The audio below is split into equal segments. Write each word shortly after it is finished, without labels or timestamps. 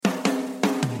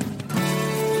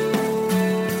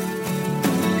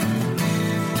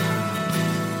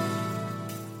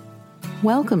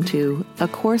Welcome to A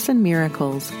Course in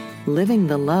Miracles, Living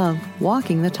the Love,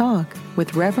 Walking the Talk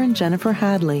with Reverend Jennifer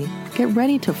Hadley. Get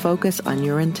ready to focus on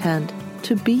your intent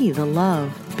to be the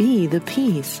love, be the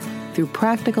peace through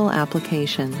practical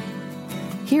application.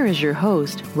 Here is your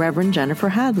host, Reverend Jennifer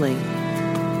Hadley.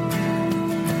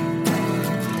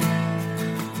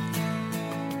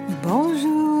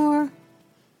 Bonjour.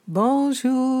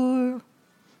 Bonjour.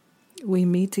 We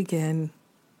meet again.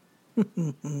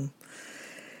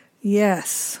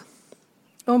 Yes.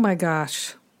 Oh my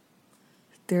gosh.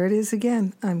 There it is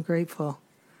again. I'm grateful.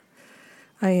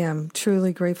 I am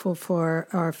truly grateful for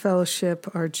our fellowship,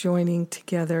 our joining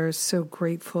together. So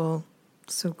grateful.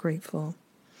 So grateful.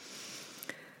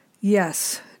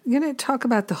 Yes. I'm going to talk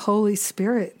about the Holy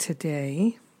Spirit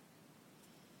today.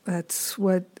 That's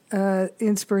what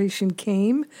inspiration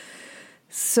came.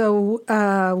 So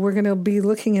we're going to be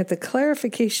looking at the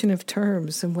clarification of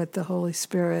terms and what the Holy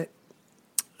Spirit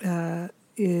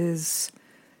is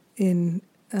in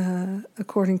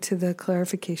according to the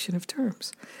clarification of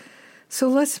terms. So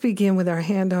let's begin with our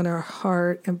hand on our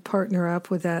heart and partner up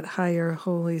with that higher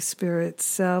Holy Spirit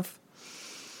self.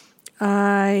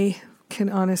 I can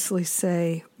honestly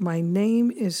say my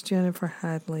name is Jennifer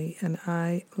Hadley and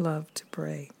I love to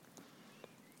pray.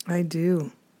 I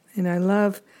do. And I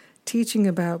love teaching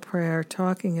about prayer,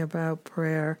 talking about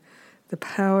prayer, the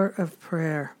power of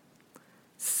prayer.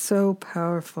 So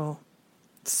powerful.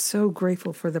 So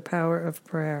grateful for the power of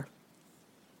prayer.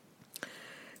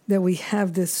 That we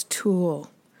have this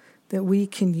tool that we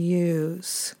can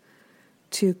use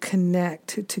to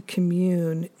connect, to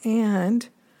commune, and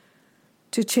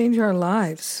to change our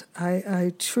lives.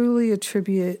 I truly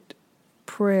attribute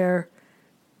prayer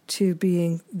to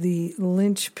being the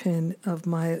linchpin of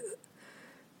my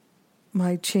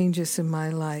changes in my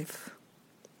life.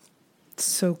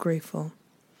 So grateful.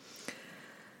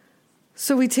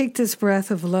 So we take this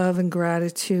breath of love and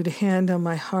gratitude, hand on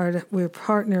my heart. We're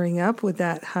partnering up with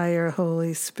that higher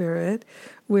Holy Spirit.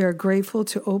 We are grateful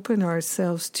to open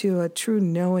ourselves to a true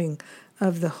knowing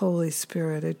of the Holy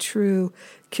Spirit, a true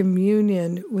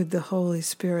communion with the Holy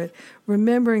Spirit,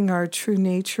 remembering our true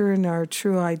nature and our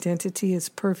true identity is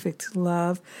perfect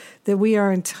love, that we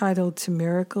are entitled to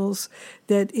miracles,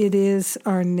 that it is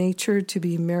our nature to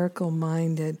be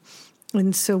miracle-minded.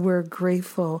 And so we're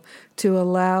grateful to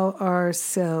allow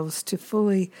ourselves to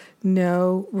fully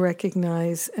know,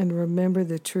 recognize, and remember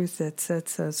the truth that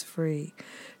sets us free,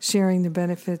 sharing the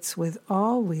benefits with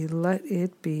all we let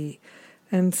it be.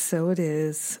 And so it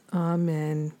is.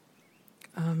 Amen.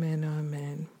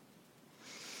 Amen,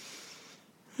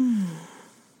 amen.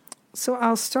 So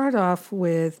I'll start off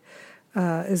with,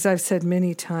 as I've said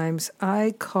many times,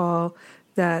 I call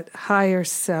that higher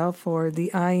self or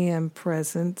the I am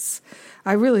presence.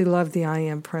 I really love the I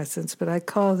am presence, but I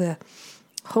call the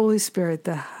Holy Spirit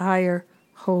the higher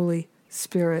Holy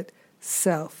Spirit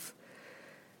self,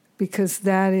 because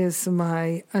that is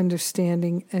my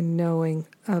understanding and knowing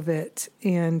of it.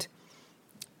 And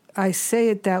I say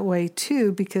it that way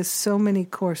too because so many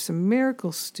Course in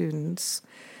Miracles students,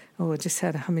 I just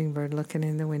had a hummingbird looking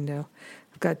in the window.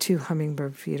 I've got 2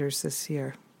 hummingbird feeders this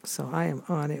year. So I am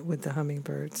on it with the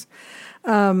hummingbirds.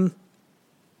 A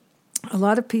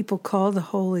lot of people call the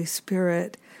Holy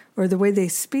Spirit, or the way they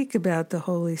speak about the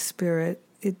Holy Spirit,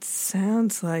 it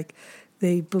sounds like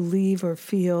they believe or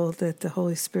feel that the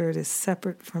Holy Spirit is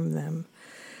separate from them.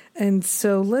 And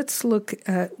so let's look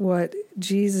at what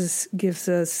Jesus gives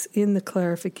us in the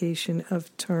clarification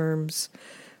of terms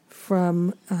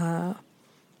from A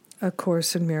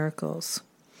Course in Miracles.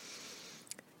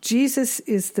 Jesus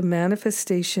is the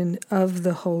manifestation of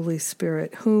the Holy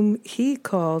Spirit, whom he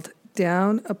called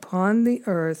down upon the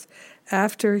earth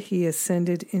after he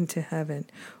ascended into heaven,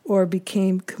 or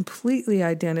became completely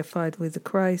identified with the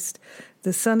Christ,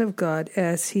 the Son of God,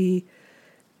 as he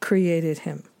created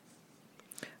him.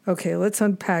 Okay, let's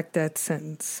unpack that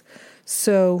sentence.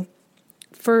 So,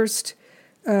 first,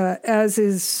 as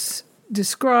is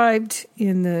described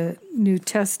in the New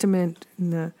Testament, in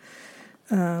the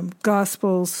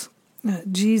Gospels,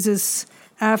 Jesus,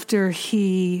 after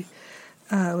he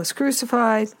was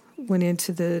crucified, went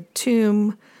into the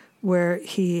tomb where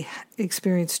he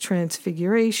experienced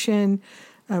transfiguration,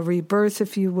 a rebirth,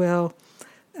 if you will.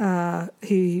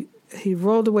 He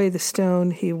rolled away the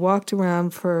stone. He walked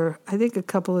around for, I think, a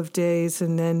couple of days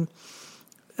and then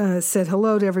said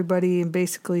hello to everybody and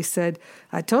basically said,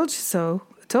 I told you so.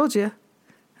 I told you.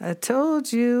 I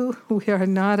told you we are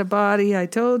not a body. I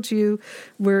told you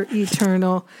we're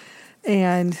eternal.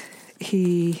 And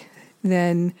he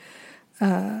then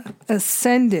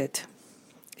ascended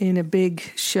in a big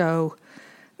show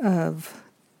of,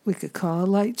 we could call a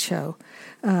light show,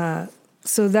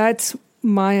 So that's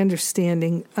my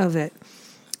understanding of it.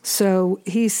 So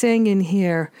he's saying in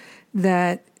here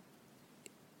that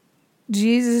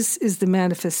Jesus is the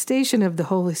manifestation of the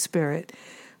Holy Spirit,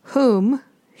 whom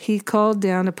he called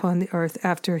down upon the earth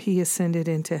after he ascended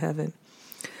into heaven,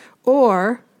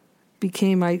 or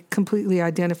became completely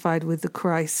identified with the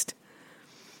Christ,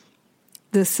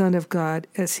 the Son of God,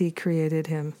 as he created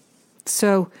him.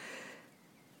 So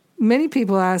many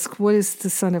people ask, what is the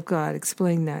Son of God?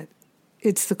 Explain that.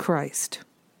 It's the Christ.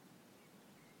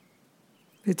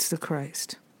 It's the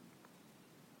Christ.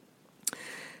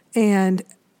 And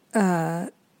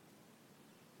the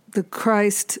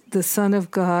Christ, the Son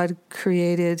of God,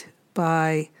 created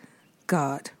by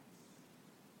God.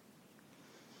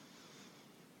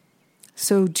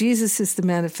 So Jesus is the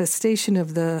manifestation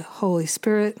of the Holy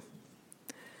Spirit,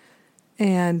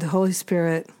 and the Holy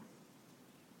Spirit,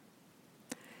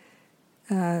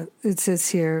 it says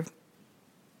here,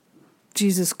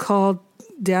 Jesus called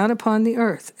down upon the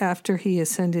earth after he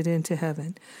ascended into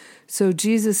heaven. So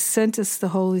Jesus sent us the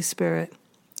Holy Spirit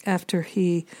after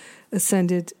he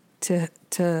ascended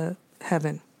to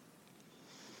heaven.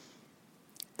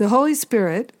 The Holy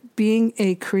Spirit, being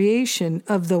a creation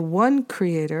of the one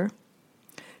Creator,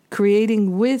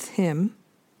 creating with him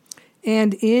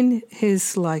and in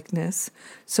his likeness.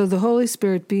 So the Holy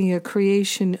Spirit being a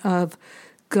creation of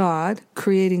God,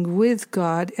 creating with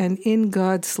God and in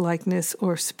God's likeness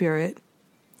or spirit,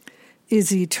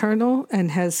 is eternal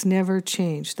and has never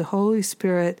changed. The Holy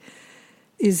Spirit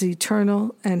is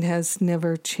eternal and has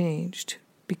never changed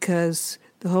because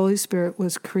the Holy Spirit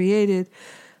was created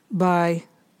by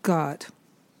God.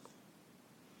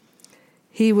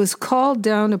 He was called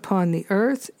down upon the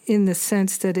earth in the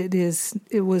sense that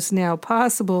it was now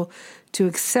possible to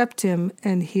accept him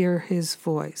and hear his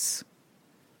voice.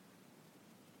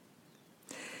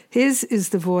 His is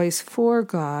the voice for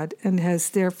God and has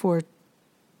therefore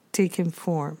taken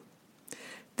form.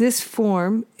 This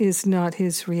form is not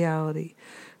his reality,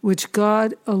 which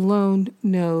God alone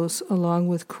knows along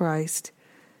with Christ,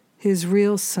 his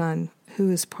real Son, who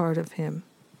is part of him.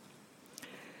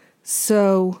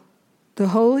 So the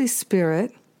Holy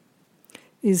Spirit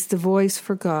is the voice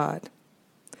for God.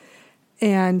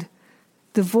 And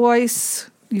the voice,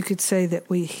 you could say, that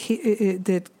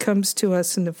that comes to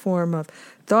us in the form of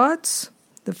thoughts,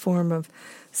 the form of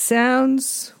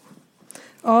sounds,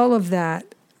 all of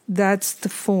that, that's the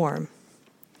form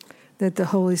that the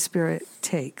Holy Spirit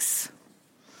takes.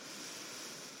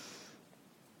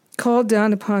 Called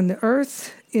down upon the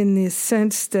earth in the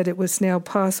sense that it was now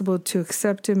possible to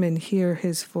accept him and hear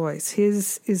his voice.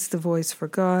 His is the voice for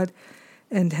God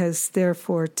and has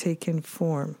therefore taken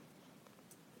form.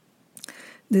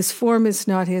 This form is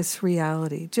not his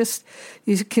reality. Just,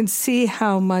 you can see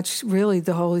how much really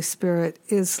the Holy Spirit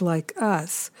is like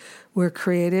us. We're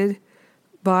created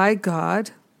by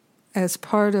God, as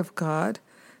part of God,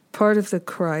 part of the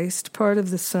Christ, part of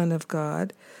the Son of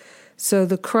God. So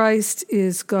the Christ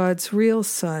is God's real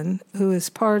Son, who is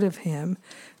part of him.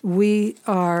 We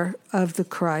are of the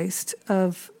Christ,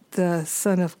 of the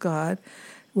Son of God.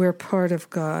 We're part of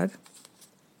God.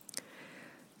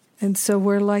 And so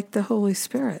we're like the Holy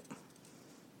Spirit.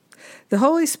 The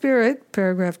Holy Spirit,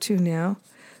 paragraph 2 now,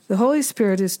 the Holy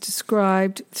Spirit is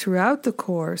described throughout the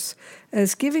course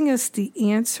as giving us the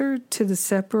answer to the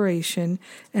separation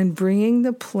and bringing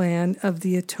the plan of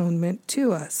the atonement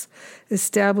to us,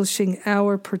 establishing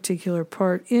our particular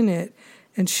part in it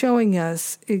and showing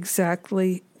us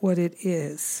exactly what it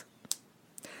is.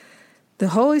 The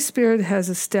Holy Spirit has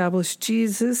established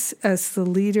Jesus as the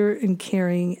leader in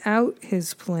carrying out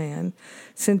his plan,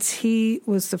 since he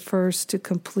was the first to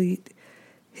complete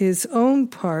his own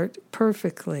part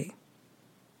perfectly.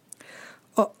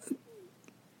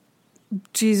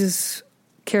 Jesus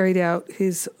carried out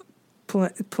his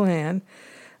plan,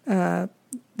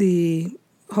 the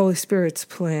Holy Spirit's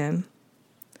plan,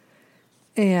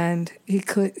 and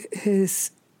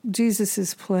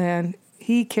Jesus's plan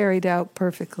he carried out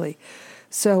perfectly.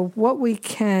 So what we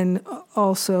can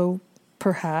also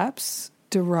perhaps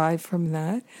derive from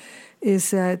that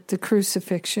is that the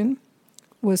crucifixion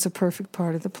was a perfect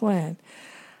part of the plan.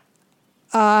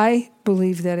 I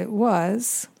believe that it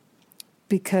was,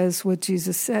 because what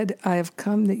Jesus said, I have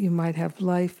come that you might have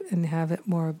life and have it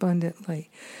more abundantly.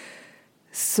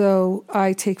 So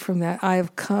I take from that, I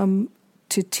have come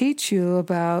to teach you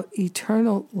about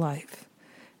eternal life,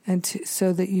 and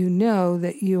so that you know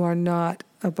that you are not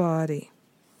a body.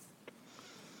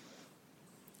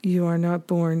 You are not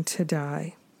born to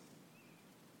die.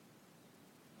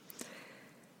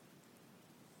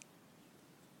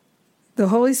 The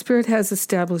Holy Spirit has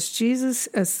established Jesus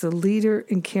as the leader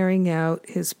in carrying out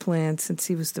his plan, since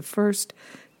he was the first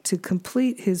to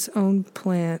complete his own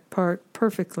part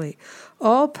perfectly.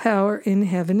 All power in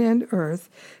heaven and earth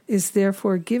is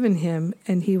therefore given him,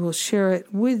 and he will share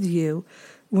it with you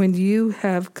when you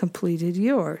have completed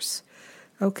yours.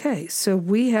 Okay, so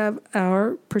we have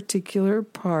our particular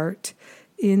part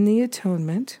in the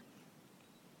atonement,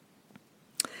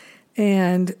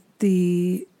 and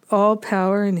the all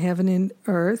power in heaven and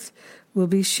earth will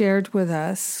be shared with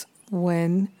us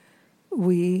when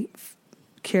we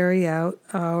carry out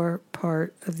our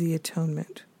part of the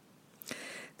atonement.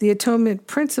 The atonement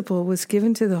principle was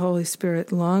given to the Holy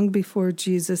Spirit long before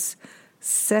Jesus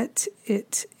set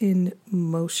it in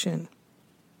motion.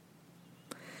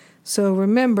 So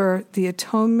remember, the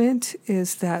atonement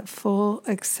is that full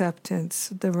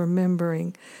acceptance, the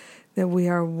remembering that we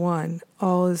are one,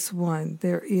 all is one,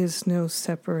 there is no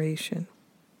separation.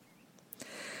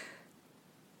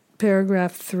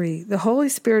 Paragraph 3. The Holy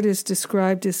Spirit is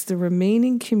described as the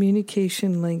remaining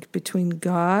communication link between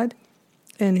God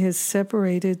and his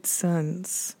separated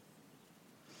sons.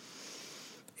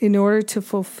 In order to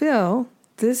fulfill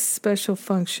this special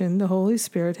function, the Holy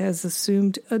Spirit has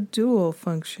assumed a dual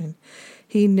function.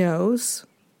 He knows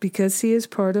because he is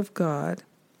part of God.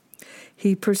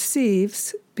 He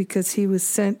perceives because he was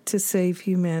sent to save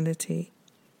humanity.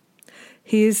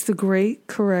 He is the great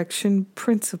correction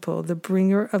principle, the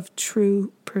bringer of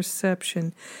true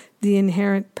perception, the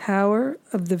inherent power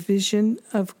of the vision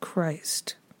of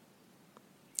Christ.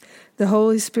 The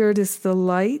Holy Spirit is the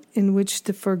light in which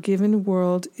the forgiven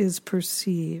world is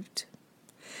perceived,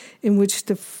 in which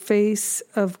the face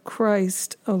of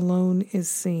Christ alone is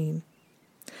seen.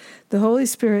 The Holy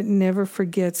Spirit never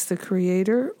forgets the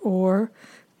Creator or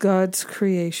God's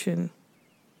creation.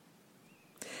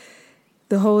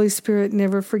 The Holy Spirit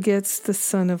never forgets the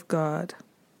Son of God.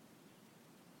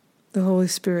 The Holy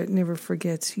Spirit never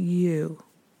forgets you.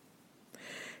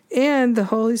 And the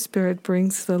Holy Spirit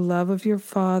brings the love of your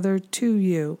Father to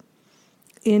you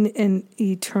in an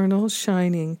eternal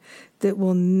shining that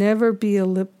will never be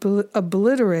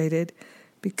obliterated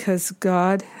because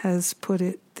God has put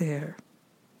it there.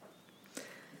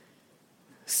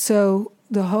 So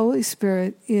the Holy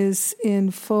Spirit is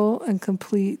in full and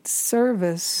complete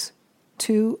service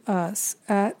to us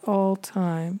at all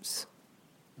times.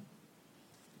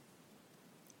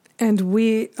 And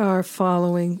we are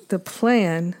following the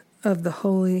plan of the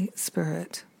Holy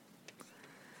Spirit.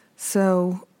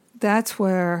 So that's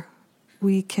where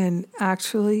we can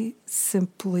actually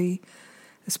simply,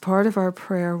 as part of our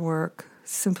prayer work,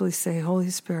 simply say, Holy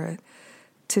Spirit,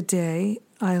 today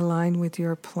I align with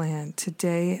your plan.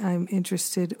 Today I'm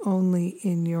interested only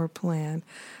in your plan.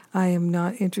 I am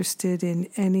not interested in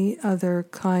any other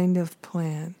kind of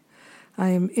plan. I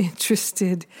am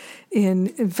interested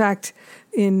in fact,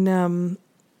 in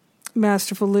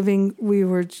Masterful Living, we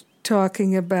were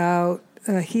talking about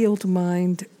a healed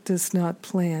mind does not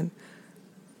plan.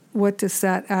 What does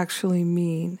that actually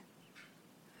mean?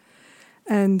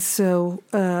 And so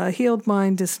a healed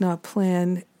mind does not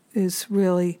plan is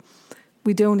really,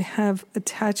 we don't have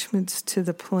attachments to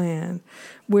the plan.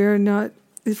 We're not,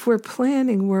 if we're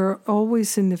planning, we're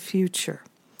always in the future.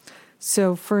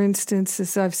 So, for instance,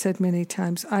 as I've said many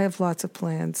times, I have lots of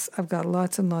plans. I've got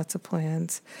lots and lots of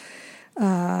plans.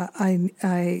 So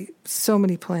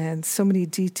many plans, so many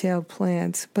detailed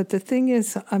plans. But the thing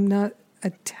is, I'm not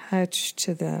attached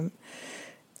to them.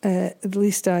 At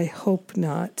least I hope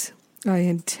not. I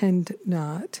intend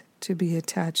not to be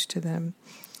attached to them.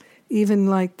 Even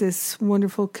like this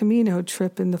wonderful Camino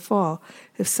trip in the fall.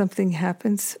 If something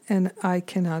happens and I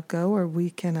cannot go or we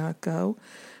cannot go,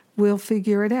 we'll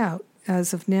figure it out.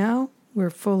 As of now, we're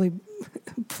fully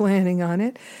planning on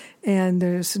it, and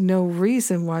there's no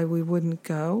reason why we wouldn't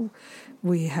go.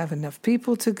 We have enough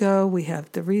people to go. We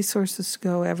have the resources to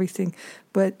go, everything.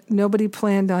 But nobody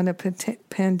planned on a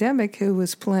pandemic who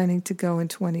was planning to go in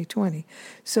 2020.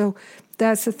 So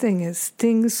that's the thing, is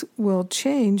things will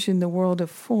change in the world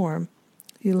of form.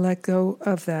 You let go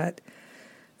of that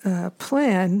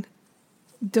plan.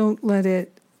 Don't let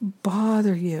it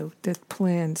bother you that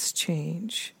plans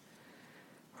change,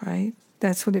 right?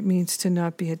 That's what it means to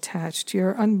not be attached.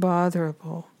 You're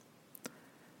unbotherable.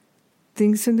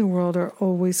 Things in the world are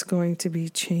always going to be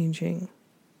changing.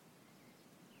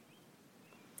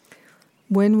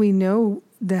 When we know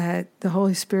that the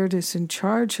Holy Spirit is in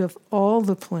charge of all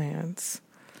the plans,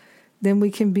 then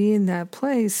we can be in that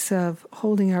place of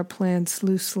holding our plans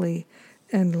loosely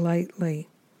and lightly.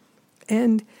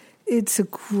 And it's a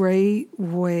great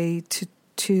way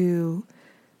to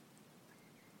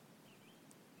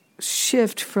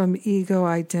shift from ego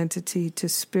identity to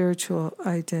spiritual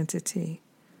identity.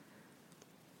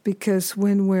 Because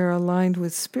when we're aligned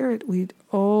with spirit, we're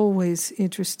always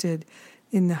interested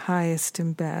in the highest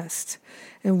and best.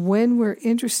 And when we're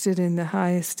interested in the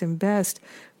highest and best,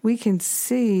 we can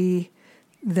see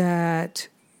that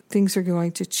things are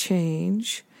going to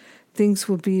change, things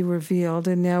will be revealed,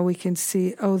 and now we can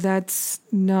see, oh, that's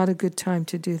not a good time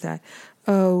to do that.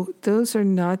 Oh, those are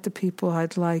not the people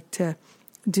I'd like to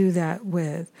do that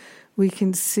with. We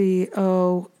can see,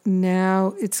 oh,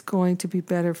 now it's going to be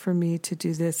better for me to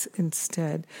do this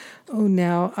instead. Oh,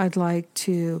 now I'd like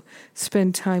to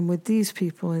spend time with these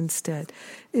people instead.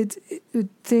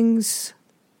 Things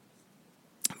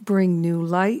bring new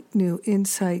light, new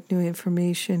insight, new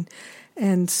information.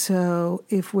 And so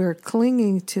if we're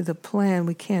clinging to the plan,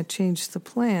 we can't change the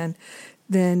plan,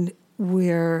 then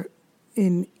we're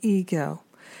in ego.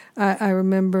 I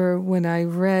remember when I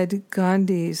read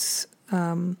Gandhi's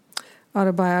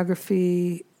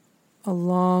autobiography a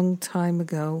long time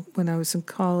ago, when I was in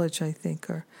college, I think,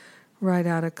 or right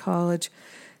out of college.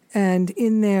 And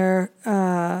in there,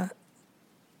 I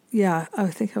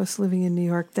think I was living in New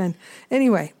York then.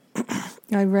 Anyway,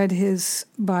 I read his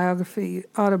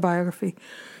autobiography,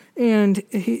 and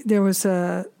there was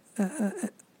an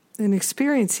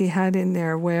experience he had in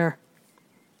there where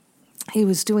he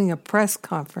was doing a press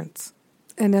conference.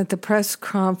 And at the press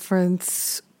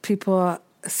conference, people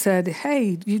said,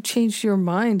 hey, you changed your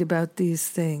mind about these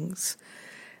things.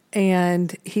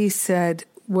 And he said,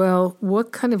 well,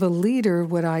 what kind of a leader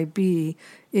would I be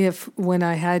if when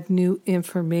I had new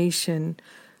information,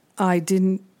 I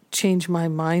didn't change my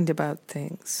mind about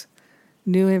things?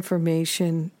 New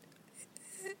information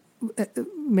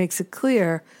makes it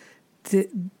clear that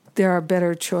there are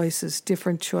better choices,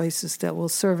 different choices that will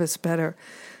serve us better.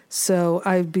 So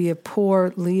I'd be a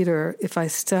poor leader if I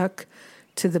stuck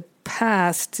to the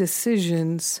past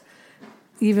decisions,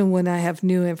 even when I have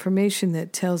new information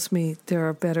that tells me there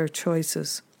are better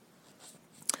choices.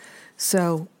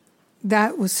 So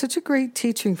that was such a great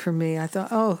teaching for me. I thought,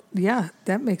 oh, yeah,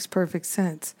 that makes perfect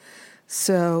sense.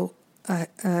 So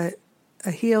a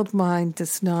healed mind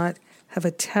does not have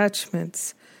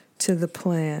attachments to the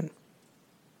plan.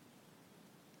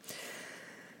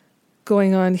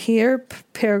 Going on here,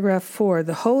 paragraph 4,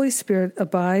 the Holy Spirit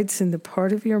abides in the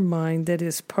part of your mind that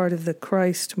is part of the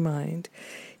Christ mind.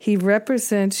 He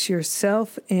represents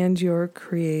yourself and your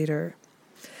Creator.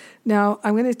 Now,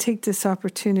 I'm going to take this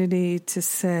opportunity to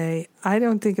say, I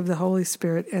don't think of the Holy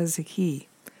Spirit as a he.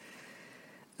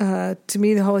 To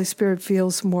me, the Holy Spirit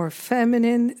feels more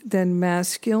feminine than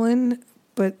masculine,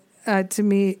 but to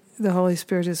me, the Holy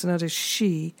Spirit is not a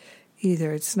she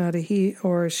either. It's not a he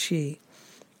or a she.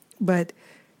 But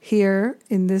here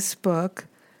in this book,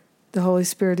 the Holy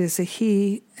Spirit is a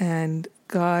he, and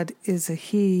God is a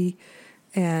he,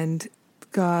 and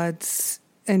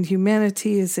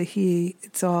humanity is a he.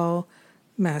 It's all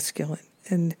masculine.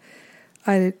 And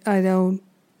I don't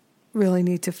really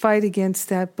need to fight against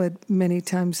that, but many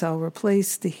times I'll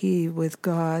replace the he with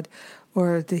God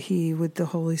or the he with the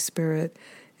Holy Spirit,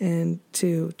 and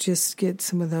to just get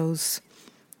some of those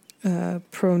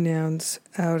pronouns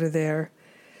out of there.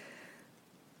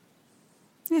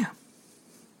 Yeah.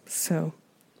 So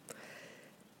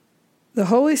the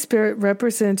Holy Spirit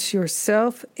represents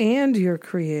yourself and your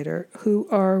Creator, who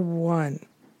are one.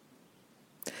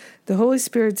 The Holy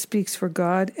Spirit speaks for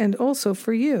God and also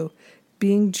for you,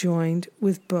 being joined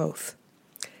with both.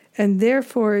 And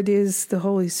therefore it is the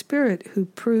Holy Spirit who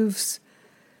proves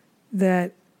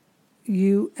that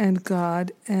you and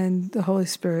God and the Holy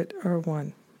Spirit are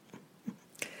one.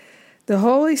 The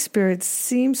Holy Spirit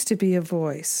seems to be a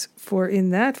voice, for in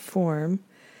that form,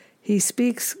 he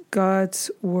speaks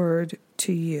God's word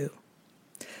to you.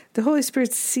 The Holy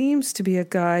Spirit seems to be a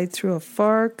guide through a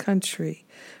far country,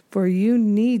 for you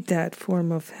need that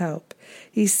form of help.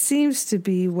 He seems to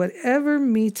be whatever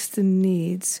meets the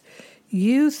needs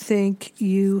you think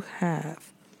you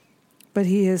have. But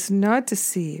he is not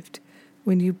deceived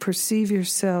when you perceive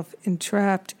yourself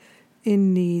entrapped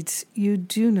in needs you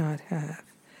do not have.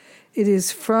 It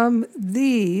is from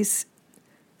these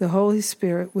the Holy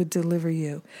Spirit would deliver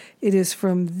you. It is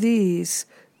from these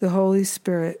the Holy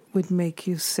Spirit would make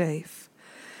you safe.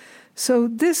 So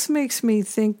this makes me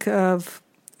think of,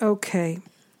 we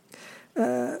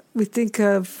think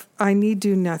of, I need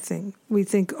do nothing. We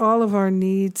think all of our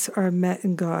needs are met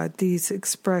in God, these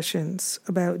expressions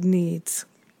about needs.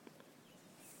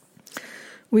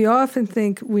 We often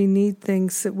think we need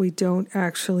things that we don't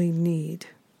actually need.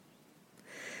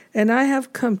 And I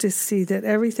have come to see that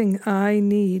everything I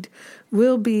need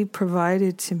will be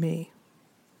provided to me.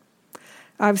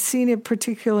 I've seen it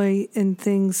particularly in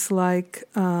things like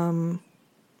a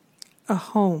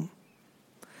home.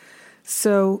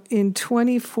 So in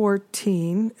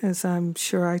 2014, as I'm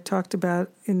sure I talked about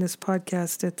in this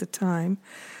podcast at the time,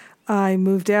 I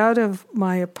moved out of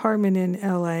my apartment in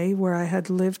LA where I had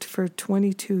lived for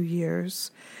 22 years,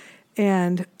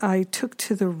 and I took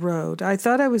to the road. I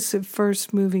thought I was at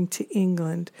first moving to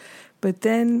England, but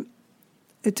then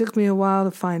it took me a while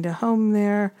to find a home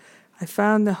there. I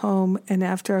found the home, and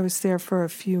after I was there for a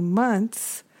few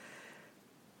months,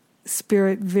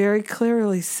 Spirit very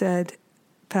clearly said,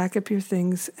 pack up your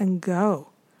things and go.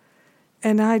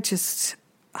 And I just,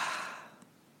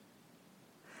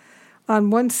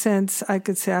 on one sense, I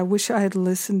could say I wish I had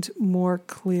listened more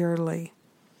clearly,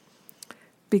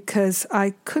 because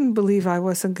I couldn't believe I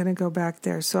wasn't going to go back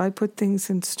there. So I put things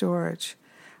in storage.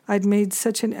 I'd made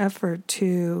such an effort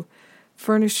to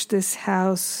furnish this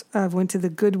house. I went to the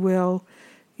Goodwill,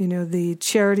 the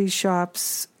charity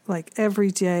shops, like every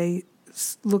day,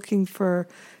 looking for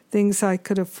things I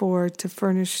could afford to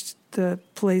furnish the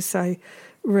place I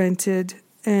rented.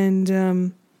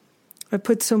 And I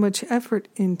put so much effort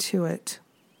into it.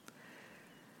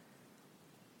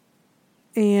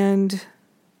 And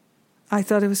I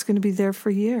thought it was going to be there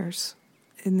for years.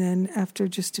 And then after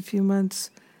just a few months,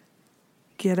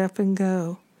 get up and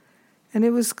go. And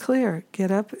it was clear,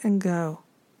 get up and go.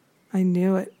 I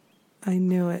knew it.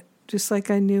 Just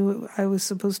like I knew I was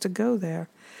supposed to go there.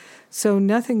 So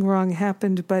nothing wrong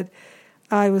happened, but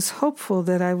I was hopeful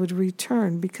that I would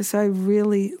return because I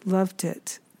really loved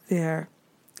it there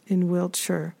in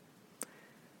Wiltshire,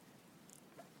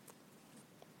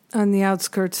 on the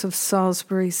outskirts of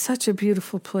Salisbury. Such a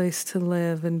beautiful place to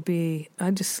live and be.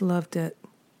 I just loved it,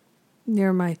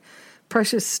 near my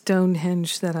precious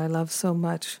Stonehenge that I love so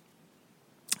much.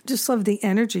 Just love the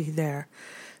energy there.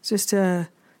 Just a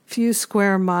few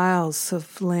square miles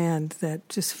of land that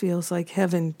just feels like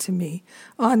heaven to me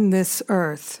on this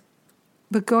earth.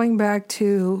 But going back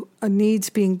to needs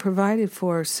being provided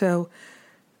for, so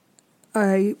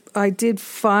I did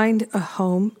find a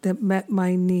home that met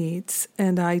my needs,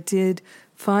 and I did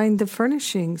find the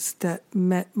furnishings that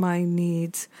met my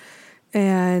needs.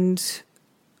 And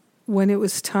when it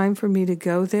was time for me to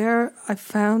go there, I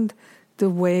found the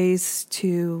ways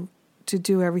to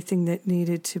do everything that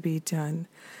needed to be done.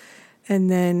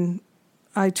 And then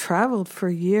I traveled for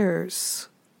years,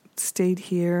 stayed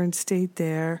here and stayed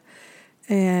there.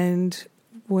 And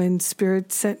when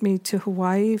Spirit sent me to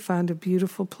Hawaii, found a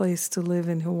beautiful place to live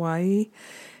in Hawaii.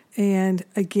 And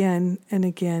again and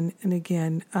again and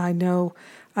again, I know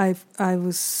I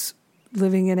was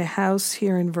living in a house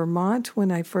here in Vermont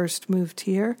when I first moved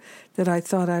here that I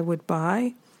thought I would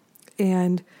buy.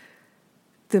 And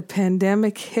the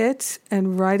pandemic hit,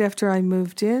 and right after I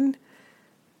moved in,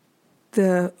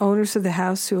 the owners of the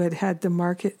house who had the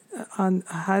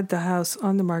house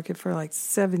on the market for like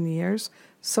 7 years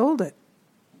sold it,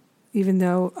 even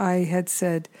though I had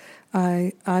said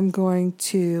I'm going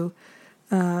to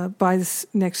buy this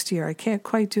next year. I can't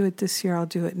quite do it this year. I'll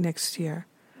do it next year,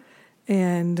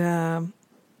 and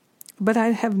but I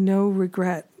have no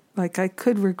regret. Like I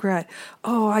could regret,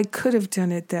 I could have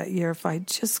done it that year if I'd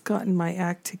just gotten my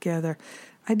act together.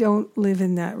 I don't live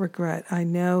in that regret. I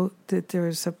know that there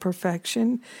is a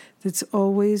perfection that's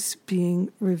always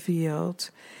being revealed.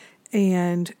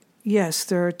 And yes,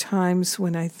 there are times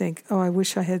when I think, I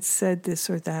wish I had said this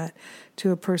or that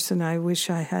to a person. I wish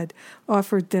I had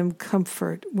offered them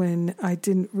comfort when I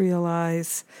didn't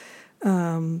realize,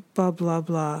 blah, blah,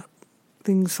 blah,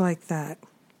 things like that.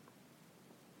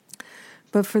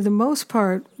 But for the most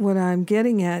part, what I'm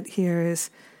getting at here is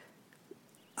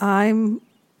I'm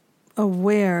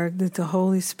aware that the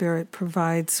Holy Spirit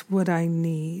provides what I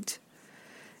need.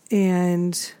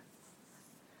 And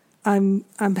I'm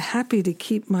happy to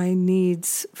keep my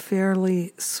needs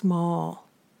fairly small.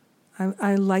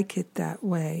 I like it that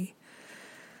way.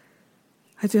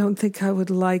 I don't think I would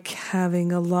like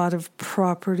having a lot of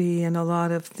property and a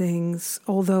lot of things,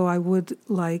 although I would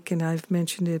like, and I've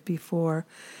mentioned it before,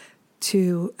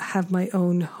 to have my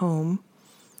own home,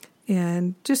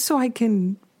 and just so I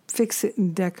can fix it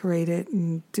and decorate it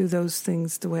and do those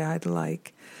things the way I'd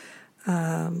like.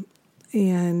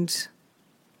 And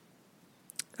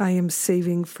I am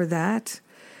saving for that,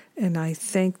 and I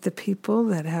thank the people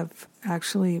that have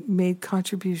actually made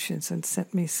contributions and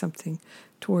sent me something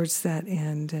towards that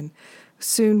end. And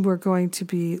soon we're going to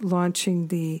be launching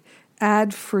the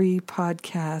ad-free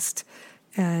podcast,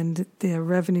 and the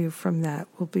revenue from that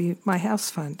will be my house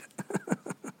fund.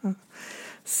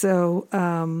 So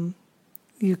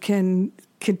you can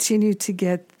continue to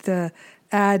get the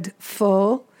ad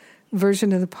full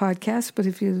version of the podcast, but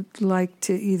if you'd like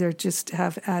to either just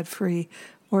have ad-free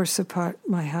or support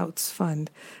my house fund,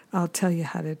 I'll tell you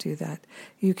how to do that.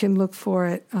 You can look for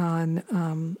it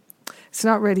on, it's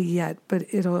not ready yet, but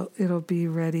it'll be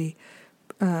ready.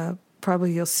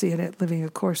 Probably you'll see it at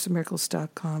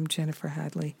livingacourseofmiracles.com,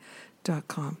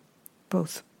 jenniferhadley.com,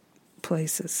 both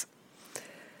places.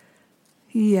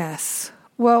 Yes.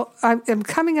 Well, I'm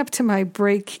coming up to my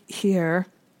break here.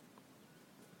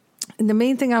 And the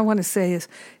main thing I want to say is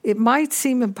it might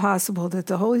seem impossible that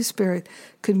the Holy Spirit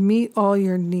could meet all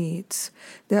your needs,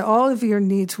 that all of your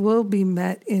needs will be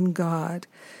met in God.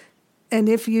 And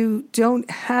if you don't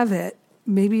have it,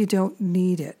 maybe you don't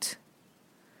need it.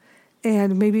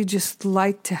 And maybe you just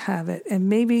like to have it. And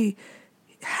maybe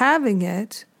having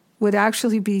it would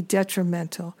actually be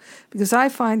detrimental. Because I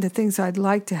find the things I'd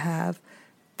like to have,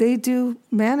 they do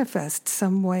manifest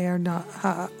some way or not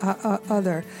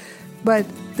other. But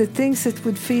the things that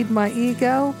would feed my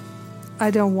ego, I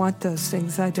don't want those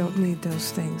things. I don't need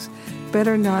those things.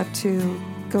 Better not to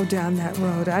go down that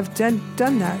road. I've done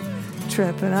that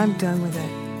trip, and I'm done with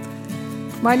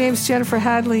it. My name's Jennifer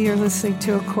Hadley. You're listening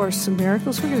to A Course in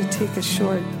Miracles. We're going to take a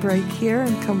short break here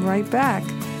and come right back.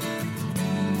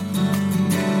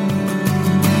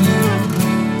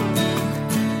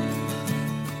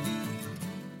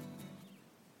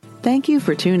 Thank you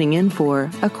for tuning in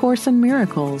for A Course in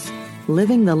Miracles,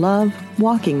 Living the Love,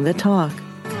 Walking the Talk.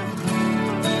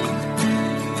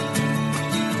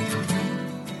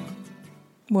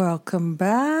 Welcome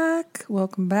back.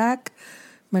 Welcome back.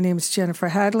 My name is Jennifer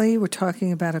Hadley. We're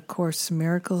talking about A Course in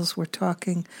Miracles. We're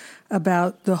talking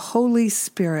about the Holy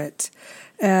Spirit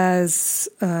as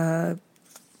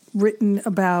written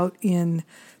about in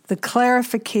the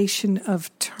clarification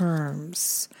of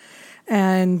terms.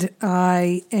 And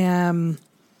I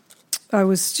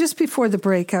was just before the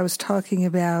break, I was talking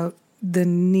about the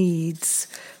needs,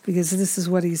 because this is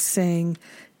what he's saying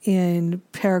in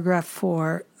paragraph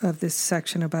 4 of this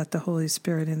section about the Holy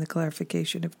Spirit and the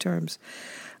clarification of terms.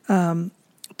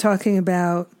 Talking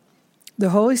about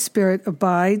the Holy Spirit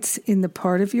abides in the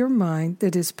part of your mind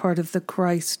that is part of the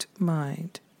Christ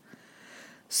mind.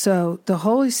 So the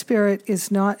Holy Spirit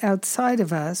is not outside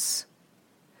of us.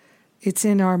 It's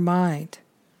in our mind.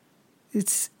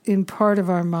 It's in part of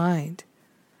our mind.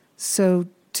 So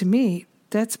to me,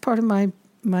 that's part of my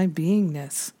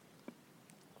beingness.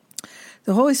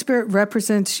 The Holy Spirit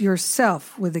represents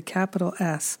yourself with a capital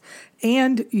S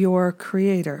and your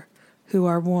Creator, who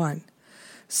are one.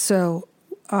 So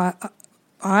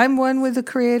I'm one with the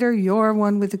Creator, you're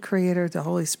one with the Creator, the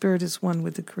Holy Spirit is one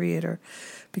with the Creator,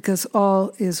 because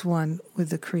all is one with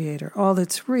the Creator. All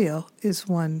that's real is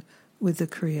one with the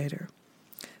Creator.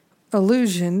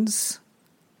 Illusions,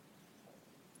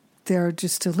 they're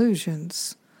just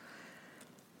illusions,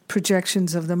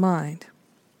 projections of the mind.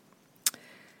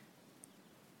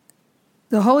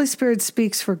 The Holy Spirit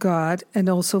speaks for God and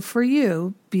also for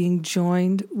you, being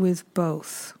joined with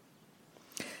both.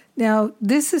 Now,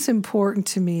 this is important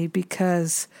to me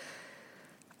because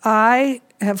I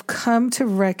have come to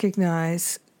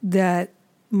recognize that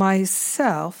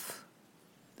myself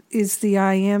is the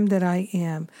I am that I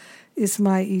am, is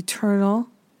my eternal,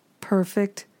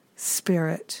 perfect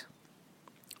spirit.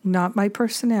 Not my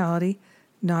personality,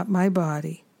 not my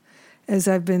body. As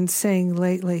I've been saying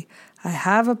lately, I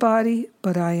have a body,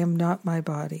 but I am not my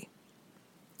body.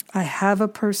 I have a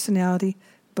personality,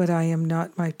 but I am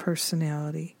not my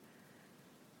personality.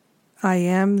 I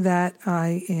am that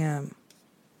I am.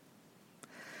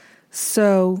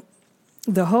 So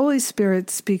the Holy Spirit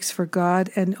speaks for God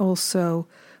and also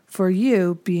for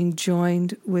you, being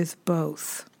joined with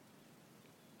both.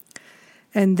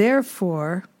 And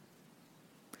therefore,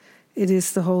 it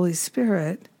is the Holy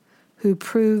Spirit who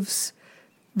proves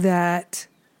that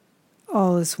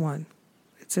all is one.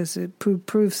 It says it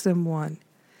proves them one.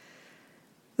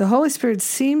 The Holy Spirit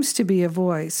seems to be a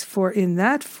voice, for in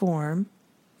that form,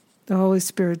 the Holy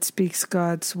Spirit speaks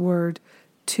God's word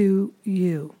to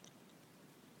you.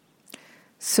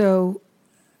 So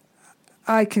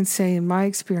I can say in my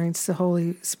experience, the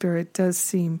Holy Spirit does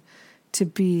seem to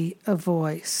be a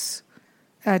voice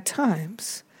at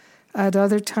times. At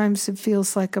other times, it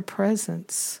feels like a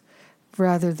presence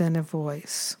rather than a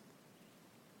voice.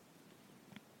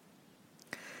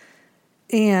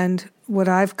 And what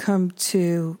I've come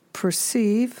to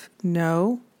perceive,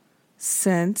 know,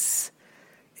 sense,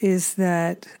 is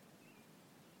that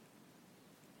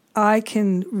I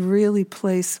can really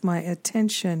place my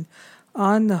attention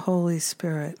on the Holy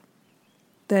Spirit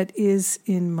that is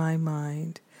in my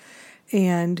mind.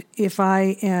 And if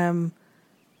I am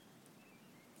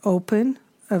open,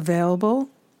 available,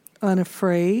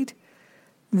 unafraid,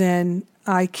 then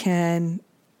I can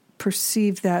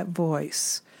perceive that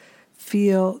voice,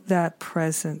 feel that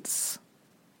presence,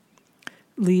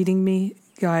 leading me,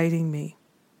 guiding me.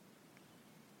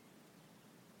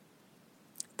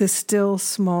 The still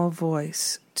small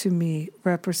voice to me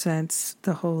represents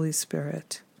the Holy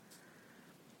Spirit.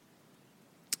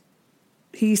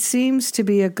 He seems to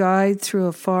be a guide through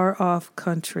a far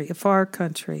country,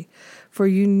 for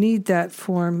you need that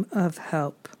form of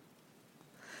help.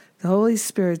 The Holy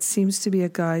Spirit seems to be a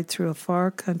guide through a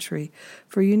far country,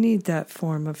 for you need that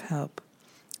form of help.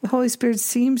 The Holy Spirit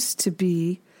seems to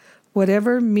be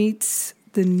whatever meets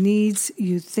the needs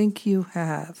you think you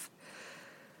have.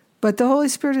 But the Holy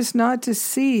Spirit is not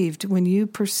deceived when you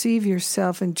perceive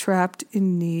yourself entrapped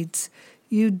in needs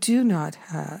you do not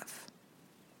have.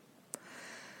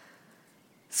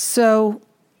 So,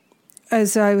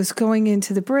 as I was going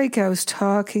into the break, I was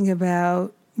talking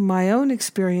about my own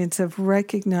experience of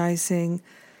recognizing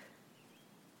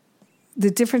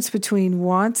the difference between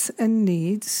wants and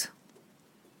needs.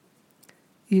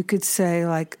 You could say,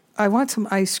 like, I want some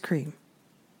ice cream,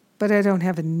 but I don't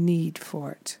have a need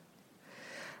for it.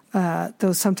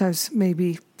 Though sometimes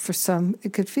maybe for some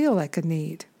it could feel like a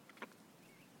need.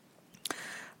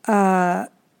 There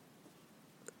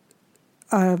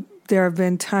have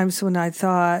been times when I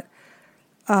thought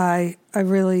I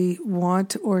really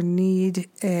want or need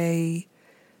a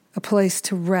place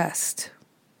to rest.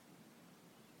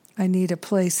 I need a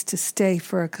place to stay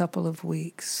for a couple of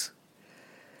weeks.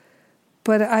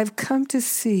 But I've come to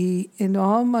see in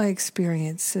all my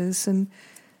experiences, and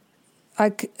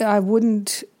I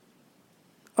wouldn't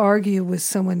argue with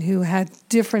someone who had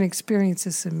different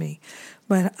experiences than me,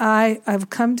 but I've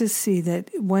come to see that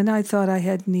when I thought I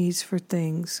had needs for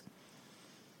things,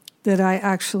 that I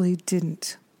actually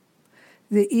didn't.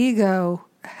 The ego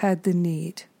had the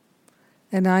need,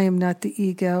 and I am not the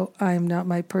ego. I am not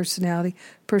my personality.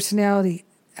 Personality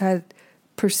had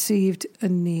perceived a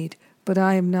need, but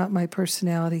I am not my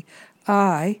personality.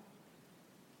 I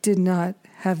did not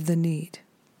have the need.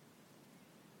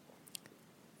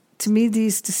 To me,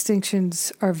 these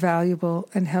distinctions are valuable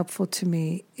and helpful to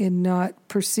me in not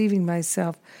perceiving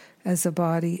myself as a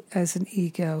body, as an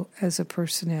ego, as a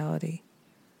personality,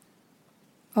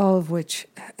 all of which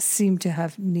seem to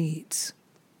have needs.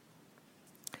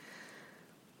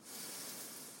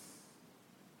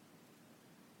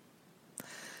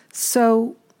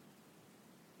 So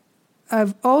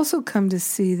I've also come to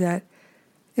see that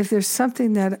if there's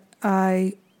something that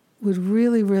I would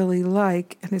really, really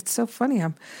like, and it's so funny,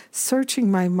 I'm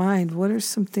searching my mind, what are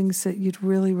some things that you'd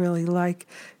really, really like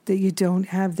that you don't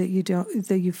have, that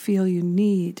you feel you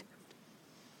need?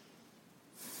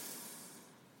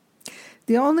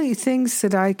 The only things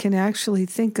that I can actually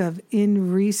think of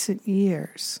in recent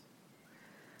years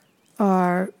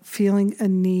are feeling a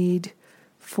need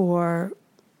for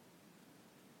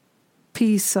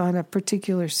peace on a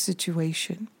particular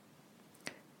situation.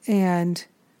 And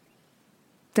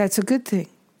that's a good thing.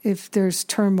 If there's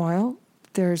turmoil,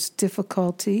 there's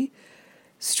difficulty,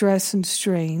 stress and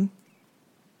strain,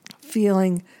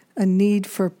 feeling a need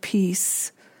for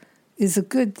peace is a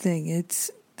good thing.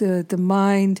 It's the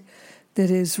mind that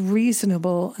is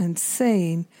reasonable and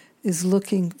sane is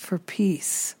looking for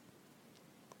peace.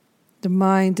 The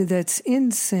mind that's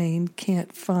insane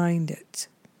can't find it.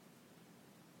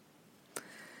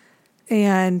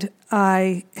 And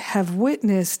I have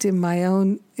witnessed in my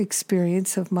own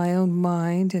experience of my own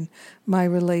mind and my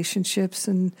relationships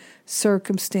and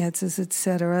circumstances,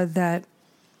 etc., that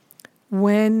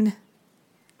when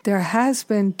there has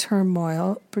been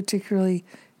turmoil, particularly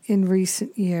in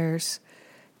recent years,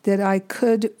 that I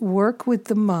could work with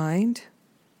the mind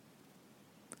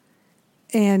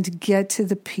and get to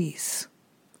the peace.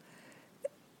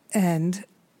 And,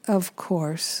 of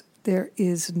course, there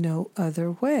is no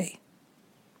other way.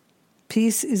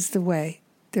 Peace is the way.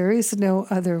 There is no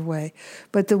other way.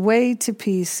 But the way to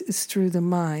peace is through the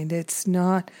mind. It's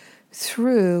not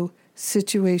through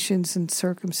situations and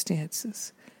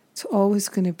circumstances. It's always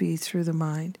going to be through the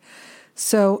mind.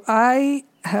 So I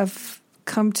have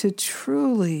come to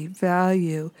truly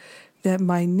value that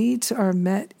my needs are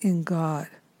met in God.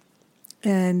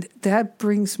 And that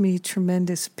brings me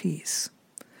tremendous peace.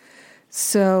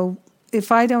 So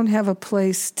if I don't have a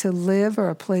place to live or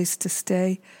a place to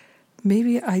stay,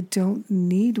 maybe I don't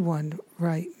need one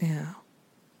right now.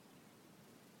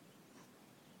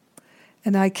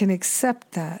 And I can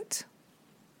accept that.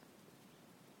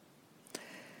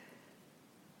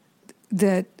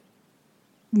 That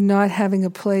not having a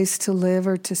place to live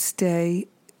or to stay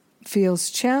feels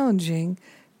challenging,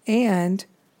 and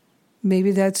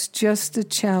Maybe that's just the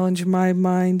challenge my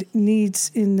mind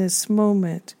needs in this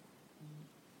moment.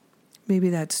 Maybe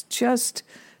that's just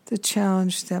the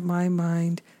challenge that my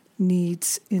mind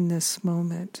needs in this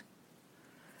moment.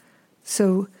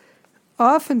 So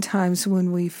oftentimes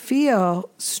when we feel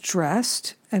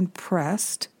stressed and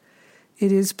pressed,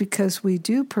 it is because we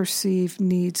do perceive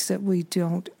needs that we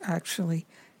don't actually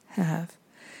have.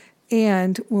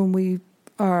 And when we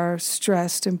are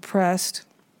stressed and pressed,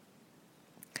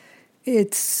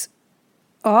 it's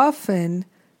often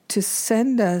to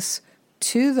send us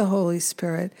to the Holy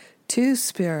Spirit, to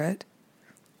Spirit,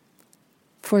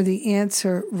 for the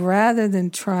answer rather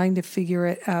than trying to figure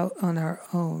it out on our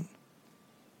own.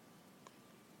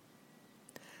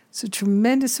 It's a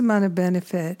tremendous amount of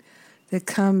benefit that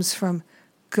comes from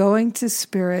going to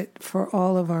Spirit for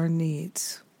all of our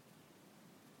needs.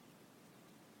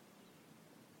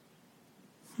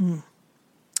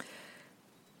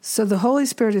 So the Holy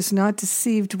Spirit is not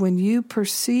deceived when you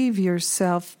perceive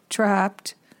yourself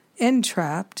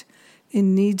entrapped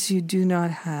in needs you do not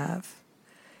have.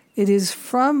 It is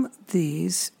from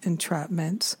these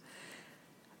entrapments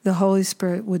the Holy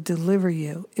Spirit would deliver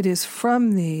you. It is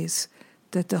from these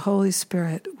that the Holy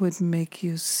Spirit would make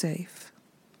you safe.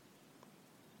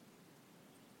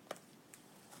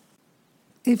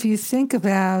 If you think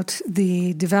about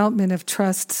the development of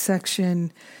trust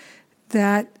section,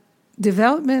 that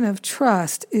development of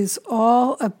trust is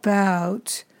all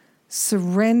about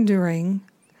surrendering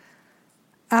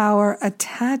our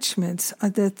attachments,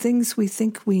 the things we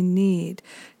think we need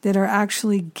that are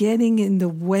actually getting in the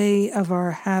way of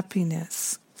our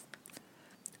happiness.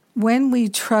 When we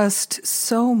trust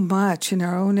so much in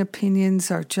our own opinions,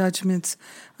 our judgments,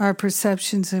 our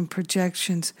perceptions and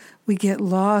projections, we get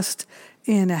lost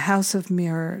in a house of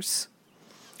mirrors.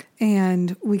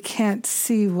 And we can't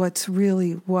see what's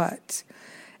really what.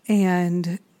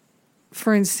 And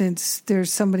for instance,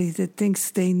 there's somebody that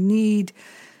thinks they need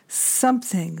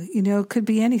something, it could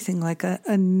be anything like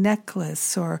a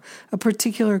necklace or a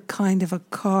particular kind of a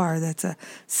car that's a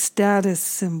status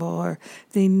symbol, or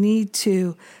they need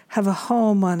to have a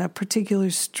home on a particular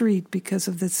street because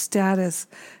of the status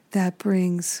that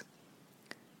brings.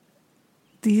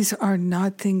 These are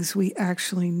not things we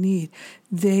actually need.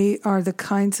 They are the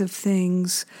kinds of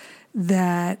things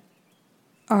that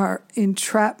are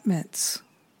entrapments,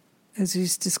 as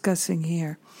he's discussing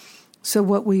here. So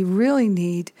what we really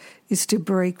need is to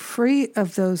break free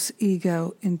of those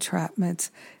ego entrapments,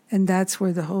 and that's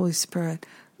where the Holy Spirit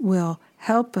will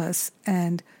help us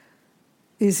and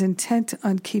is intent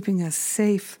on keeping us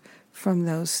safe from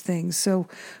those things. So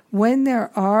when there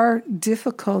are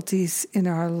difficulties in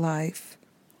our life,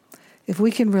 if we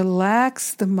can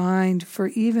relax the mind for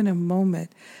even a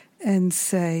moment and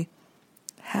say,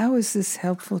 how is this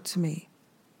helpful to me?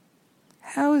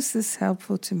 How is this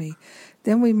helpful to me?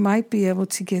 Then we might be able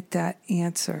to get that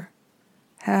answer,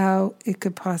 how it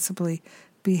could possibly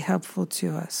be helpful to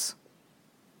us.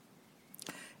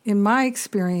 In my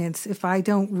experience, if I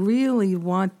don't really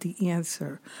want the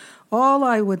answer, all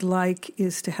I would like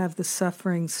is to have the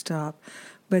suffering stop.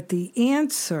 But the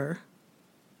answer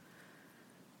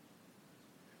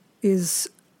is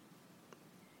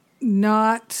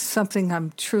not something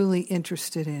I'm truly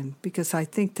interested in, because I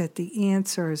think that the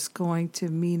answer is going to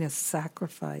mean a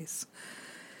sacrifice.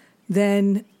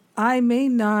 Then I may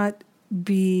not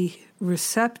be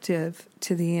receptive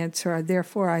to the answer,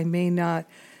 therefore I may not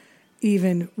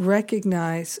even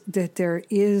recognize that there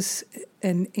is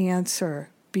an answer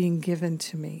being given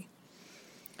to me.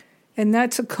 And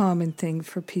that's a common thing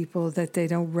for people, that they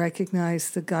don't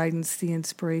recognize the guidance, the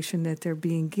inspiration that they're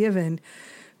being given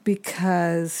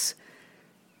because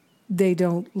they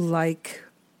don't like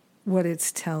what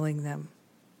it's telling them.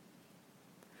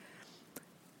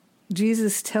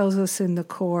 Jesus tells us in the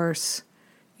Course,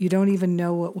 you don't even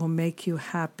know what will make you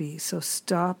happy, so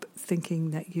stop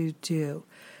thinking that you do.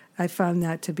 I found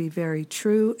that to be very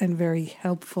true and very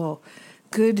helpful.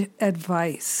 Good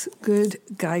advice, good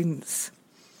guidance.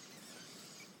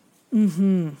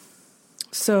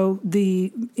 So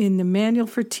in the Manual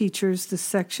for Teachers, the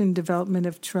section Development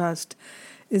of Trust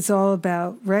is all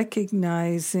about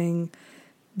recognizing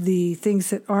the things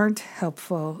that aren't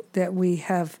helpful, that we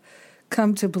have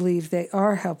come to believe they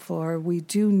are helpful, or we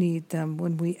do need them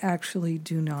when we actually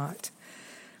do not.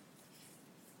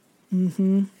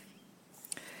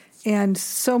 And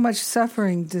so much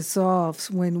suffering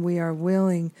dissolves when we are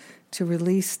willing to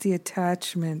release the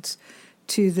attachments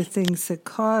to the things that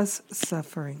cause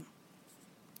suffering.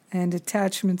 And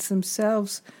attachments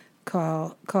themselves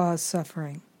cause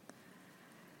suffering.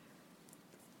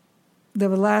 The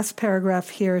last paragraph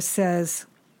here says,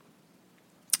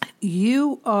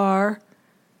 You are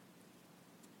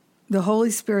the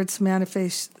Holy Spirit's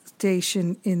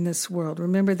manifestation in this world.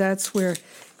 Remember, that's where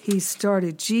he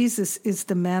started. Jesus is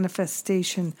the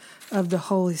manifestation of the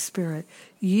Holy Spirit.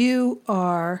 You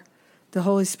are the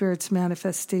Holy Spirit's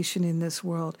manifestation in this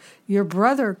world. Your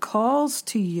brother calls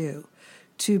to you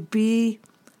to be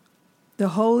the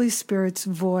Holy Spirit's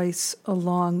voice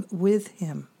along with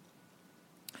him.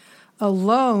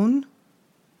 Alone,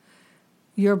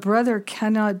 your brother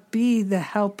cannot be the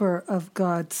helper of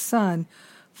God's Son,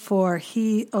 for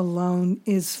he alone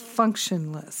is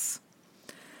functionless.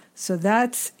 So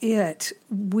that's it.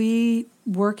 We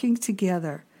working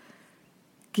together,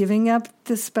 giving up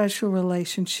the special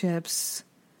relationships,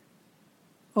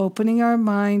 opening our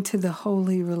mind to the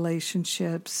holy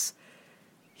relationships.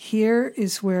 Here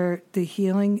is where the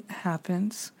healing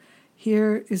happens.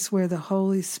 Here is where the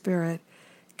Holy Spirit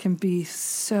can be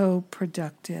so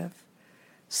productive,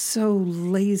 so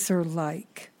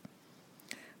laser-like.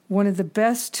 One of the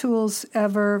best tools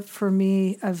ever for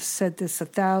me, I've said this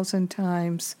 1,000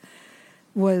 times,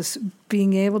 was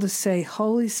being able to say,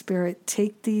 Holy Spirit,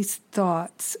 take these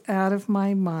thoughts out of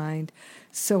my mind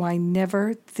so I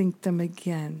never think them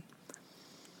again.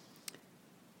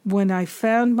 When I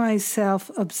found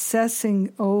myself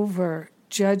obsessing over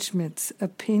judgments,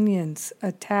 opinions,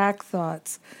 attack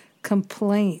thoughts,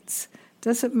 complaints,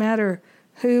 doesn't matter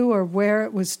who or where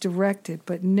it was directed,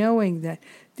 but knowing that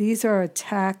these are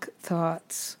attack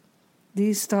thoughts.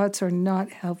 These thoughts are not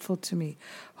helpful to me.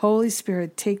 Holy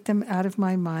Spirit, take them out of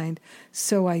my mind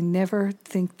so I never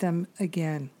think them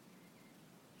again.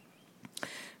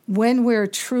 When we're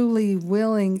truly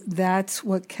willing, that's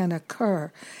what can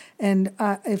occur. And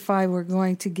if I were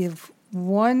going to give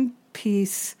one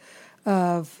piece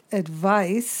of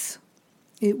advice,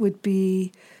 it would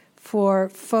be for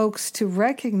folks to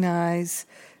recognize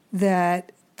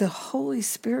that the Holy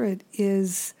Spirit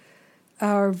is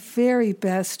our very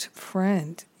best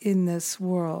friend in this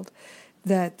world,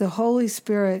 that the Holy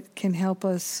Spirit can help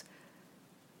us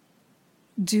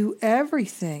do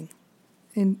everything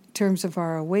in terms of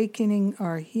our awakening,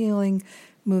 our healing,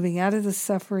 moving out of the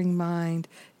suffering mind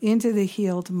into the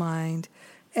healed mind.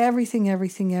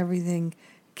 Everything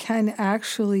can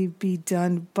actually be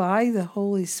done by the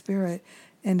Holy Spirit,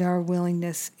 and our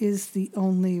willingness is the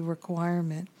only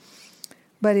requirement.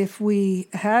 But if we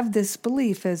have this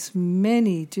belief, as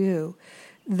many do,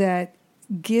 that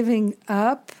giving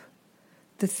up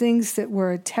the things that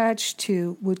we're attached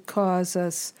to would cause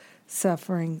us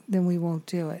suffering, then we won't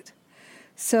do it.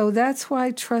 So that's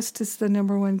why trust is the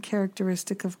number one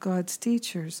characteristic of God's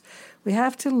teachers. We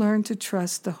have to learn to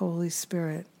trust the Holy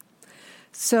Spirit.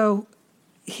 So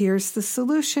here's the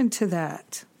solution to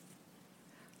that.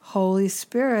 Holy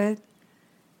Spirit,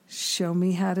 show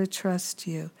me how to trust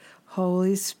you.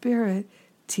 Holy Spirit,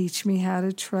 teach me how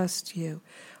to trust you.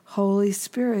 Holy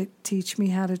Spirit, teach me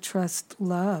how to trust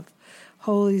love.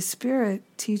 Holy Spirit,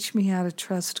 teach me how to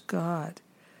trust God.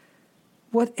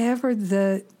 Whatever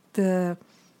the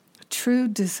true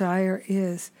desire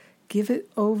is, give it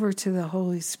over to the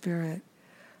Holy Spirit.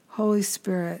 Holy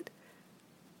Spirit,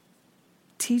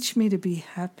 teach me to be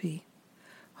happy.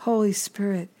 Holy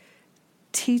Spirit,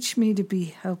 teach me to be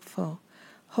helpful.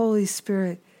 Holy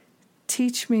Spirit,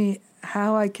 teach me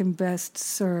how I can best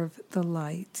serve the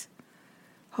light.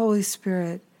 Holy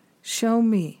Spirit, show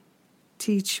me,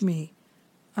 teach me.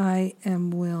 I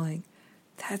am willing.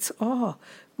 That's all.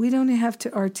 We don't have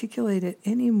to articulate it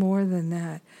any more than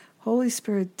that. Holy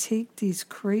Spirit, take these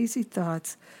crazy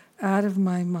thoughts out of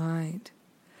my mind.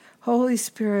 Holy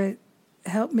Spirit,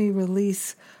 help me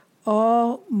release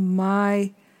all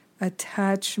my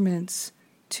attachments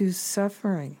to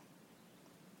suffering.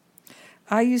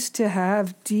 I used to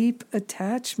have deep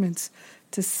attachments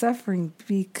to suffering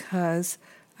because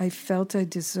I felt I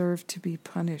deserved to be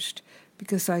punished,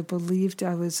 because I believed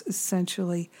I was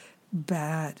essentially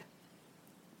bad.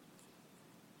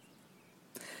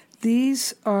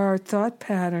 These are thought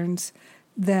patterns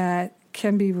that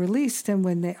can be released, and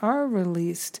when they are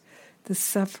released, the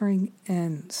suffering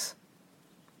ends.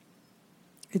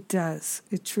 It does.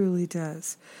 It truly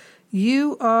does.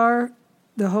 You are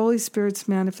the Holy Spirit's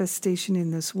manifestation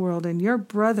in this world, and your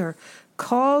brother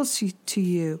calls to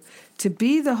you to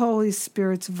be the Holy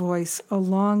Spirit's voice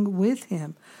along with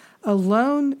him.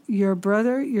 Alone, your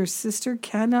brother, your sister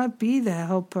cannot be the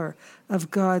helper of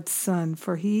God's Son,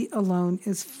 for he alone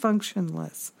is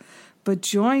functionless. But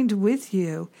joined with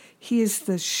you, he is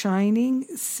the shining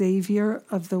Savior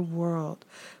of the world,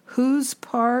 whose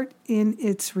part in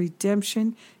its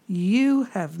redemption you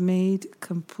have made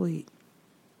complete.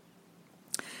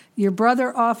 Your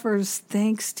brother offers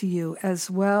thanks to you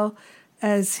as well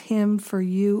as him, for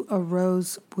you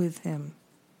arose with him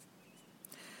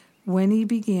when he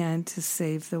began to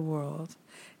save the world.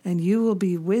 And you will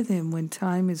be with him when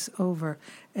time is over,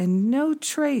 and no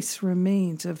trace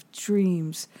remains of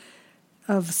dreams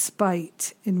of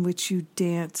spite in which you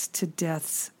dance to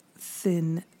death's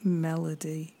thin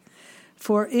melody.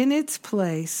 For in its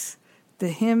place the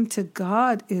hymn to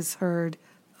God is heard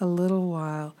a little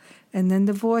while, and then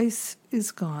the voice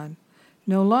is gone,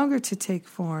 no longer to take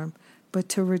form, but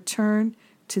to return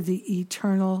to the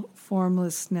eternal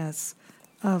formlessness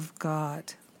of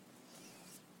God.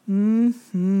 Now,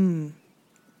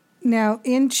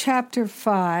 in chapter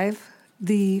 5,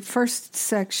 the first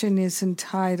section is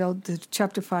entitled,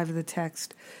 chapter 5 of the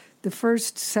text, the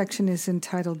first section is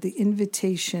entitled The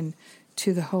Invitation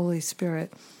to the Holy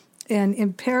Spirit. And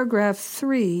in paragraph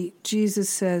 3, Jesus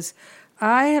says,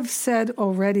 I have said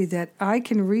already that I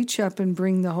can reach up and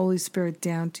bring the Holy Spirit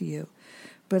down to you,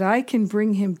 but I can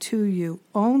bring him to you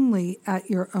only at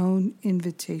your own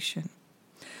invitation.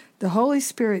 The Holy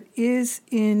Spirit is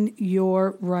in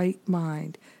your right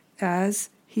mind, as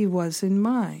he was in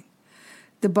mine.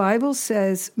 The Bible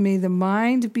says, may the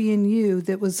mind be in you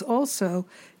that was also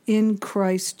in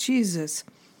Christ Jesus,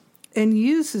 and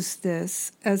uses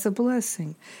this as a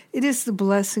blessing. It is the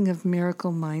blessing of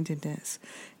miracle-mindedness.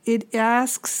 It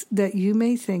asks that you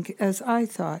may think as I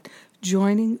thought,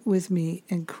 joining with me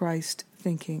in Christ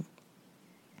thinking.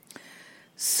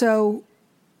 So,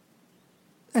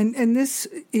 and this,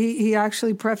 he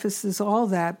actually prefaces all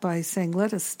that by saying,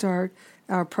 let us start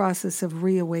our process of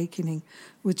reawakening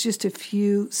with just a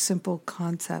few simple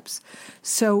concepts.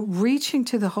 So reaching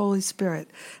to the Holy Spirit,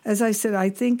 as I said, I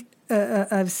think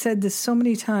I've said this so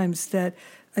many times that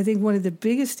I think one of the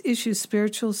biggest issues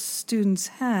spiritual students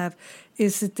have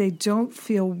is that they don't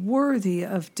feel worthy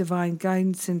of divine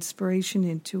guidance, inspiration,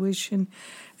 intuition,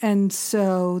 and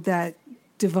so that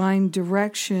divine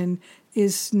direction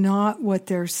is not what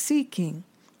they're seeking.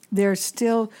 They're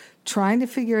still trying to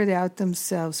figure it out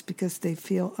themselves because they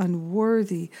feel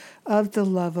unworthy of the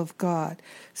love of God.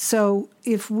 So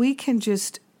if we can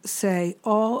just say,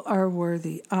 all are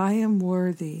worthy, I am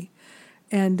worthy,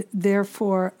 and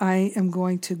therefore I am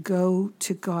going to go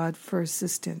to God for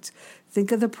assistance.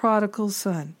 Think of the prodigal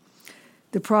son.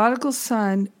 The prodigal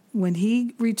son, when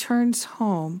he returns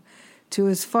home to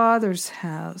his father's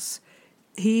house,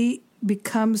 he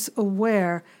becomes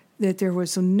aware that there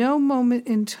was no moment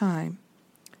in time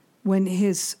when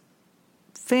his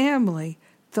family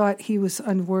thought he was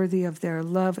unworthy of their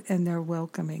love and their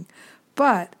welcoming.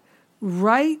 But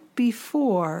right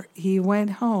before he went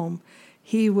home,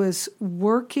 he was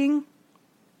working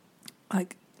one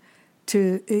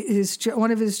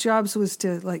of his jobs was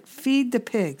to feed the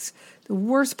pigs. The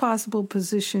worst possible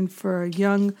position for a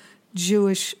young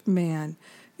Jewish man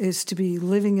is to be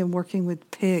living and working with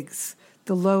pigs,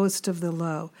 the lowest of the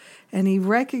low. And he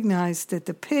recognized that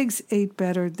the pigs ate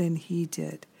better than he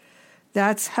did.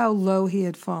 That's how low he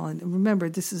had fallen. And remember,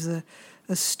 this is a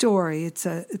story. It's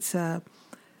a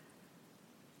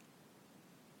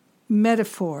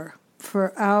metaphor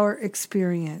for our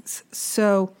experience.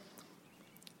 So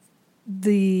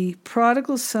the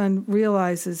prodigal son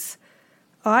realizes,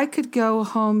 I could go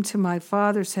home to my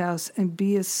father's house and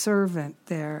be a servant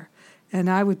there, and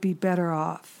I would be better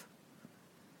off.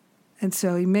 And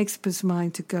so he makes up his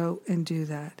mind to go and do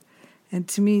that. And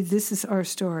to me, this is our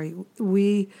story.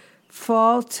 We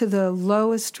fall to the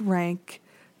lowest rank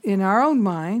in our own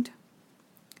mind,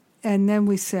 and then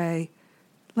we say,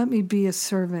 let me be a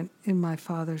servant in my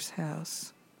Father's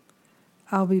house.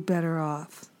 I'll be better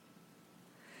off.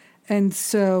 And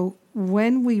so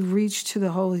when we reach to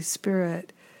the Holy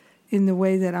Spirit in the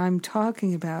way that I'm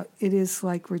talking about, it is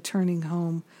like returning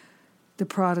home, the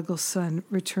prodigal son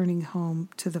returning home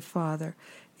to the Father.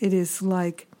 It is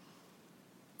like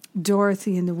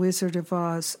Dorothy in The Wizard of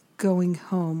Oz going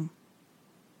home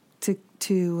to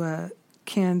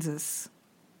Kansas.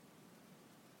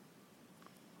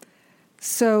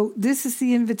 So this is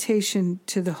the invitation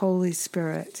to the Holy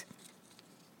Spirit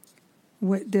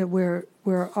that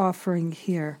we're offering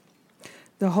here.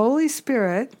 The Holy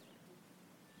Spirit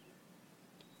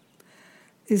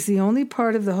is the only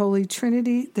part of the Holy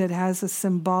Trinity that has a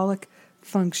symbolic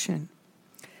function.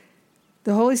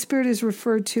 The Holy Spirit is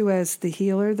referred to as the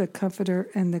healer, the comforter,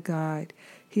 and the guide.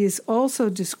 He is also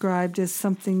described as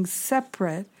something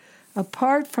separate,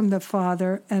 apart from the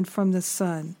Father and from the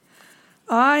Son.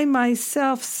 I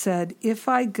myself said, if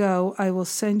I go, I will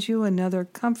send you another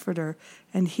comforter,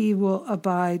 and he will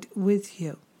abide with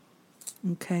you.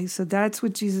 Okay, so that's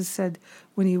what Jesus said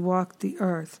when he walked the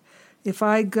earth. If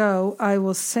I go, I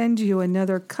will send you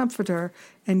another comforter,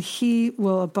 and he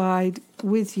will abide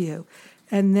with you.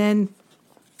 And then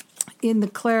in the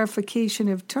clarification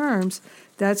of terms,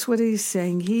 that's what he's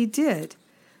saying he did.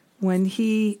 When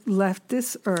he left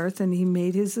this earth and he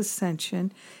made his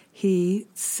ascension, he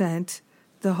sent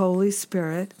the Holy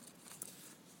Spirit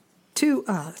to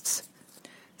us.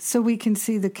 So we can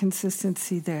see the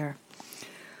consistency there.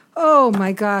 Oh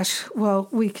my gosh. Well,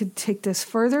 we could take this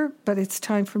further, but it's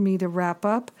time for me to wrap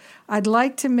up. I'd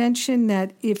like to mention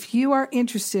that if you are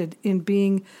interested in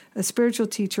being a spiritual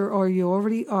teacher, or you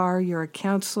already are, you're a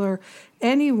counselor,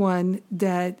 anyone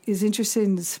that is interested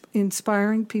in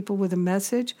inspiring people with a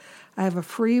message, I have a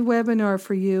free webinar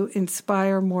for you,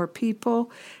 Inspire More People,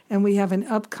 and we have an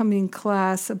upcoming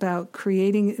class about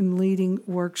creating and leading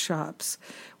workshops.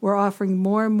 We're offering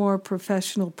more and more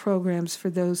professional programs for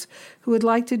those who would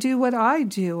like to do what I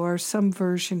do or some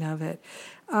version of it.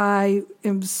 I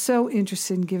am so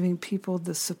interested in giving people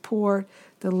the support,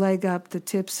 the leg up, the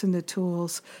tips and the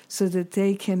tools so that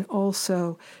they can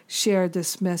also share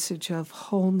this message of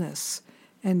wholeness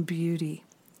and beauty.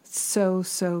 So,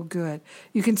 so good.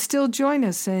 You can still join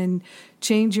us and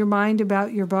change your mind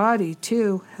about your body,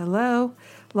 too. Hello.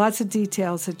 Lots of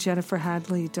details at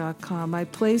jenniferhadley.com. I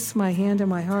place my hand on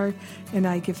my heart and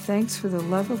I give thanks for the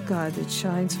love of God that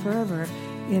shines forever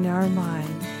in our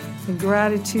mind. In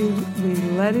gratitude, we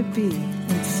let it be,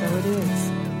 and so it is.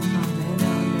 Amen,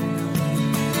 amen,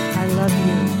 amen. I love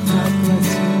you. God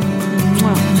bless you.